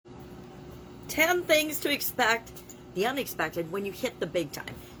10 things to expect, the unexpected, when you hit the big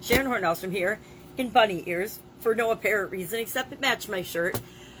time. Sharon Hornelstrom here in bunny ears for no apparent reason except it matched my shirt.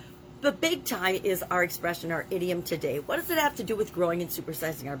 The big time is our expression, our idiom today. What does it have to do with growing and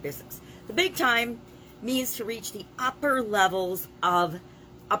supersizing our business? The big time means to reach the upper levels of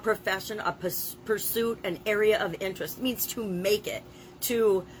a profession, a pursuit, an area of interest. It means to make it,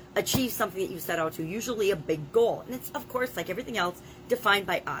 to achieve something that you set out to, usually a big goal. And it's, of course, like everything else, defined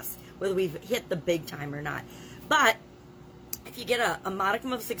by us, whether we've hit the big time or not. But if you get a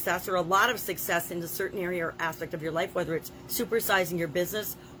modicum of success or a lot of success in a certain area or aspect of your life, whether it's supersizing your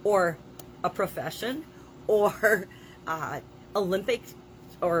business or a profession or Olympic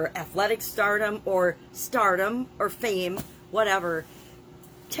or athletic stardom or fame, whatever,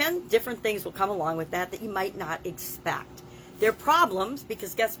 10 different things will come along with that you might not expect. They're problems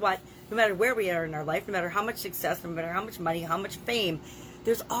because guess what? No matter where we are in our life, no matter how much success, no matter how much money, how much fame,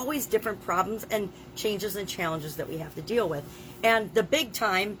 there's always different problems and changes and challenges that we have to deal with. And the big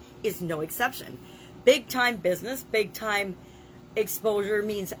time is no exception. Big time business, big time exposure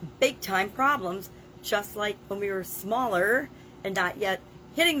means big time problems, just like when we were smaller and not yet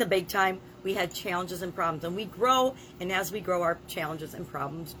hitting the big time, we had challenges and problems, and we grow, and as we grow, our challenges and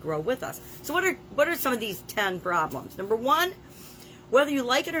problems grow with us. So what are some of these 10 problems? Number one, whether you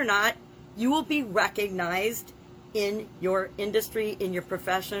like it or not, you will be recognized in your industry, in your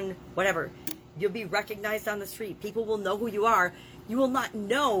profession, whatever. You'll be recognized on the street. People will know who you are. You will not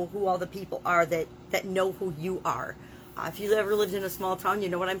know who all the people are that know who you are. If you ever lived in a small town, you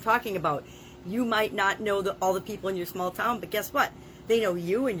know what I'm talking about. You might not know all the people in your small town, but guess what? They know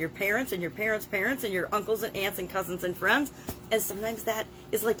you and your parents and your parents' parents and your uncles and aunts and cousins and friends. And sometimes that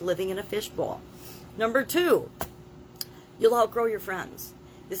is like living in a fishbowl. Number two, you'll outgrow your friends.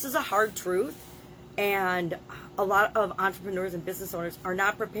 This is a hard truth. And a lot of entrepreneurs and business owners are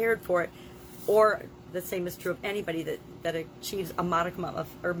not prepared for it. Or the same is true of anybody that achieves a modicum of,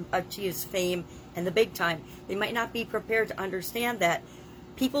 or achieves fame and the big time. They might not be prepared to understand that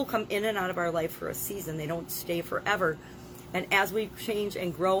people come in and out of our life for a season. They don't stay forever. And as we change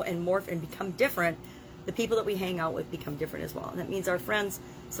and grow and morph and become different, the people that we hang out with become different as well. And that means our friends,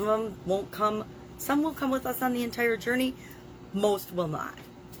 some of them won't come, some will come with us on the entire journey, most will not.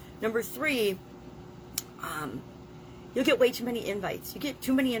 Number three, you'll get way too many invites. You get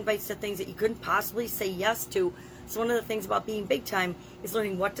too many invites to things that you couldn't possibly say yes to. So one of the things about being big time is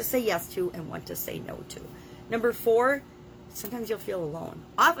learning what to say yes to and what to say no to. Number four, sometimes you'll feel alone.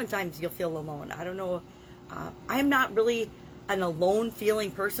 Oftentimes you'll feel alone. I don't know. I'm not really an alone feeling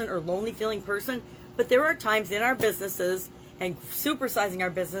person or lonely feeling person, but there are times in our businesses and supersizing our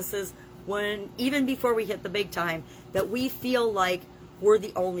businesses when, even before we hit the big time, that we feel like we're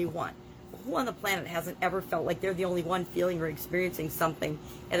the only one. Who on the planet hasn't ever felt like they're the only one feeling or experiencing something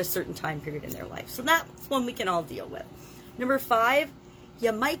at a certain time period in their life? So that's one we can all deal with. Number five,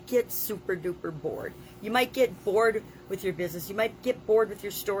 you might get super duper bored. You might get bored with your business. You might get bored with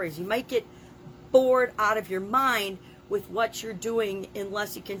your stories. You might get bored out of your mind with what you're doing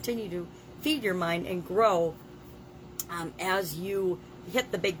unless you continue to feed your mind and grow as you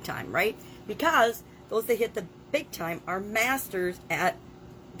hit the big time, right? Because those that hit the big time are masters at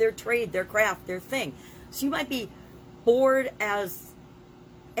their trade, their craft, their thing. So you might be bored as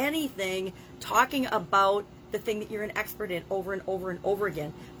anything talking about the thing that you're an expert in over and over and over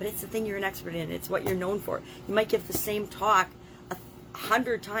again, but it's the thing you're an expert in. It's what you're known for. You might give the same talk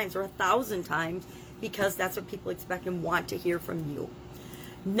 100 times or 1,000 times because that's what people expect and want to hear from you.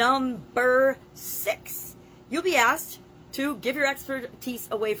 Number six, you'll be asked to give your expertise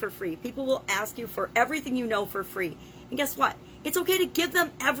away for free. People will ask you for everything you know for free. And guess what? It's okay to give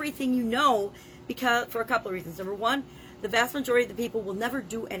them everything you know because for a couple of reasons. Number one, the vast majority of the people will never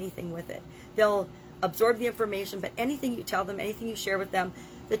do anything with it. They'll absorb the information, but anything you tell them, anything you share with them,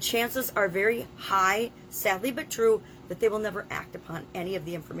 the chances are very high, sadly but true, that they will never act upon any of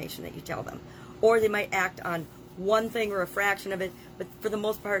the information that you tell them. Or they might act on one thing or a fraction of it, but for the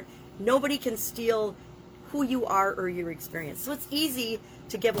most part, nobody can steal who you are or your experience. So it's easy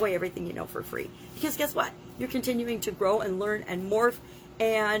to give away everything you know for free. Because guess what? You're continuing to grow and learn and morph,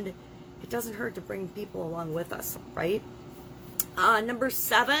 and it doesn't hurt to bring people along with us, right? Number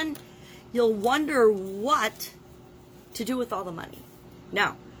seven, you'll wonder what to do with all the money.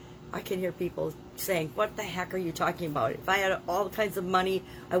 Now, I can hear people saying, what the heck are you talking about? If I had all kinds of money,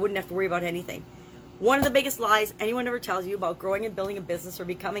 I wouldn't have to worry about anything. One of the biggest lies anyone ever tells you about growing and building a business or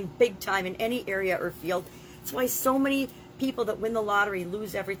becoming big time in any area or field. It's why so many people that win the lottery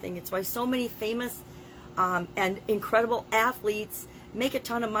lose everything. It's why so many famous and incredible athletes make a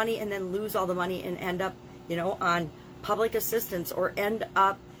ton of money and then lose all the money and end up, on public assistance or end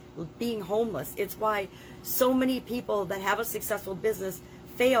up being homeless. It's why so many people that have a successful business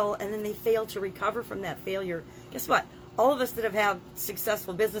fail, and then they fail to recover from that failure. Guess what? All of us that have had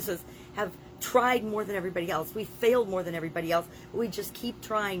successful businesses have tried more than everybody else. We failed more than everybody else. We just keep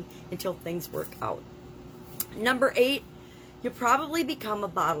trying until things work out. Number 8, you probably become a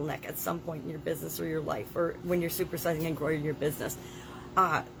bottleneck at some point in your business or your life, or when you're supersizing and growing your business.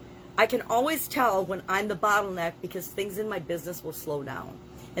 I can always tell when I'm the bottleneck because things in my business will slow down.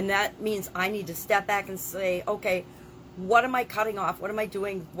 And that means I need to step back and say, okay, what am I cutting off? What am I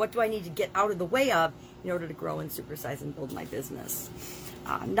doing? What do I need to get out of the way of in order to grow and supersize and build my business?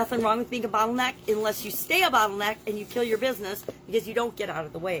 Nothing wrong with being a bottleneck unless you stay a bottleneck and you kill your business because you don't get out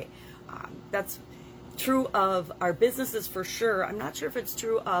of the way. That's true of our businesses for sure. I'm not sure if it's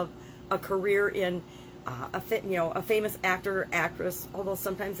true of a career in a famous actor or actress, although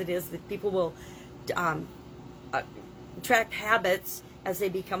sometimes it is that people will attract habits as they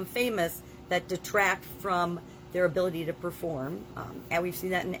become famous that detract from their ability to perform. And we've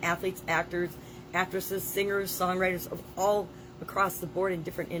seen that in athletes, actors, actresses, singers, songwriters, of all across the board in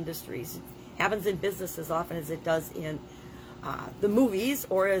different industries. It happens in business as often as it does in the movies,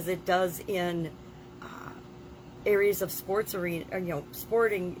 or as it does in areas of sports arena,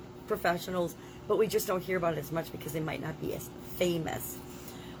 sporting professionals, but we just don't hear about it as much because they might not be as famous.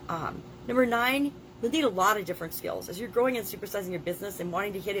 Number 9, you'll need a lot of different skills. As you're growing and supersizing your business and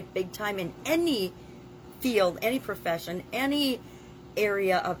wanting to hit it big time in any field, any profession, any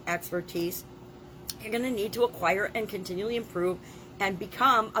area of expertise, you're going to need to acquire and continually improve and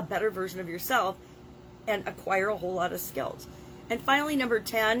become a better version of yourself and acquire a whole lot of skills. And finally, number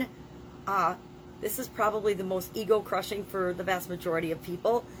 10, this is probably the most ego-crushing for the vast majority of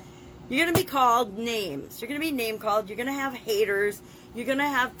people. You're going to be called names. You're going to be name-called. You're going to have haters. You're going to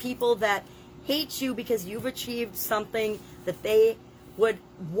have people that hate you because you've achieved something that they would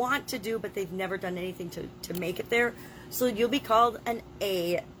want to do, but they've never done anything to make it there. So you'll be called an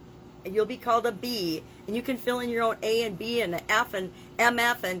A. You'll be called a B. And you can fill in your own A and B and F and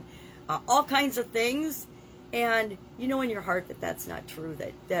MF and all kinds of things. And you know in your heart that that's not true,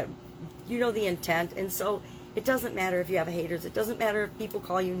 that you know the intent. And so it doesn't matter if you have haters. It doesn't matter if people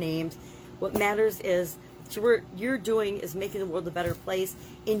call you names. What matters is what you're doing is making the world a better place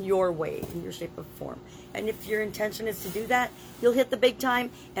in your way, in your shape of form. And if your intention is to do that, you'll hit the big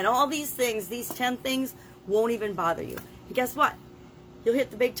time. And all these things, these 10 things, won't even bother you. And guess what? You'll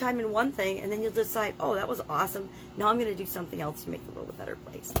hit the big time in one thing, and then you'll decide, oh, that was awesome. Now I'm going to do something else to make the world a better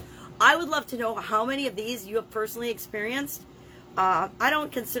place. I would love to know how many of these you have personally experienced. I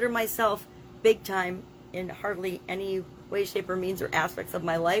don't consider myself big time in hardly any way, shape, or means or aspects of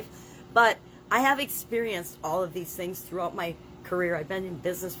my life, but I have experienced all of these things throughout my career. I've been in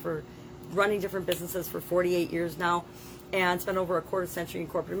business running different businesses for 48 years now, and spent over a quarter century in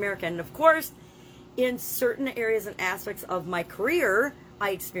corporate America. And of course, in certain areas and aspects of my career, I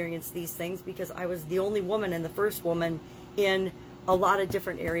experienced these things because I was the only woman and the first woman in a lot of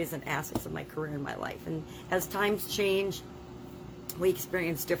different areas and aspects of my career in my life. And as times change, we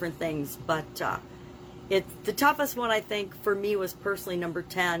experience different things. But the toughest one, I think, for me was personally number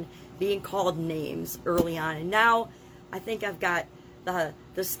 10, being called names early on. And now I think I've got the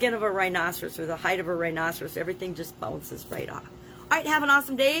skin of a rhinoceros or the height of a rhinoceros. Everything just bounces right off. All right, have an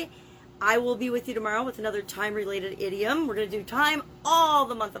awesome day. I will be with you tomorrow with another time-related idiom. We're going to do time all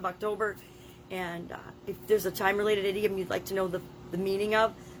the month of October. And if there's a time-related idiom you'd like to know the meaning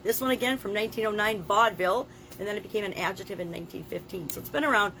of, this one again from 1909, vaudeville, and then it became an adjective in 1915. So it's been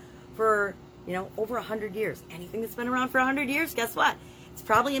around for, over 100 years. Anything that's been around for 100 years, guess what? It's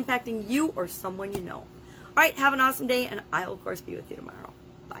probably impacting you or someone you know. All right, have an awesome day, and I'll, of course, be with you tomorrow.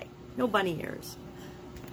 Bye. No bunny ears.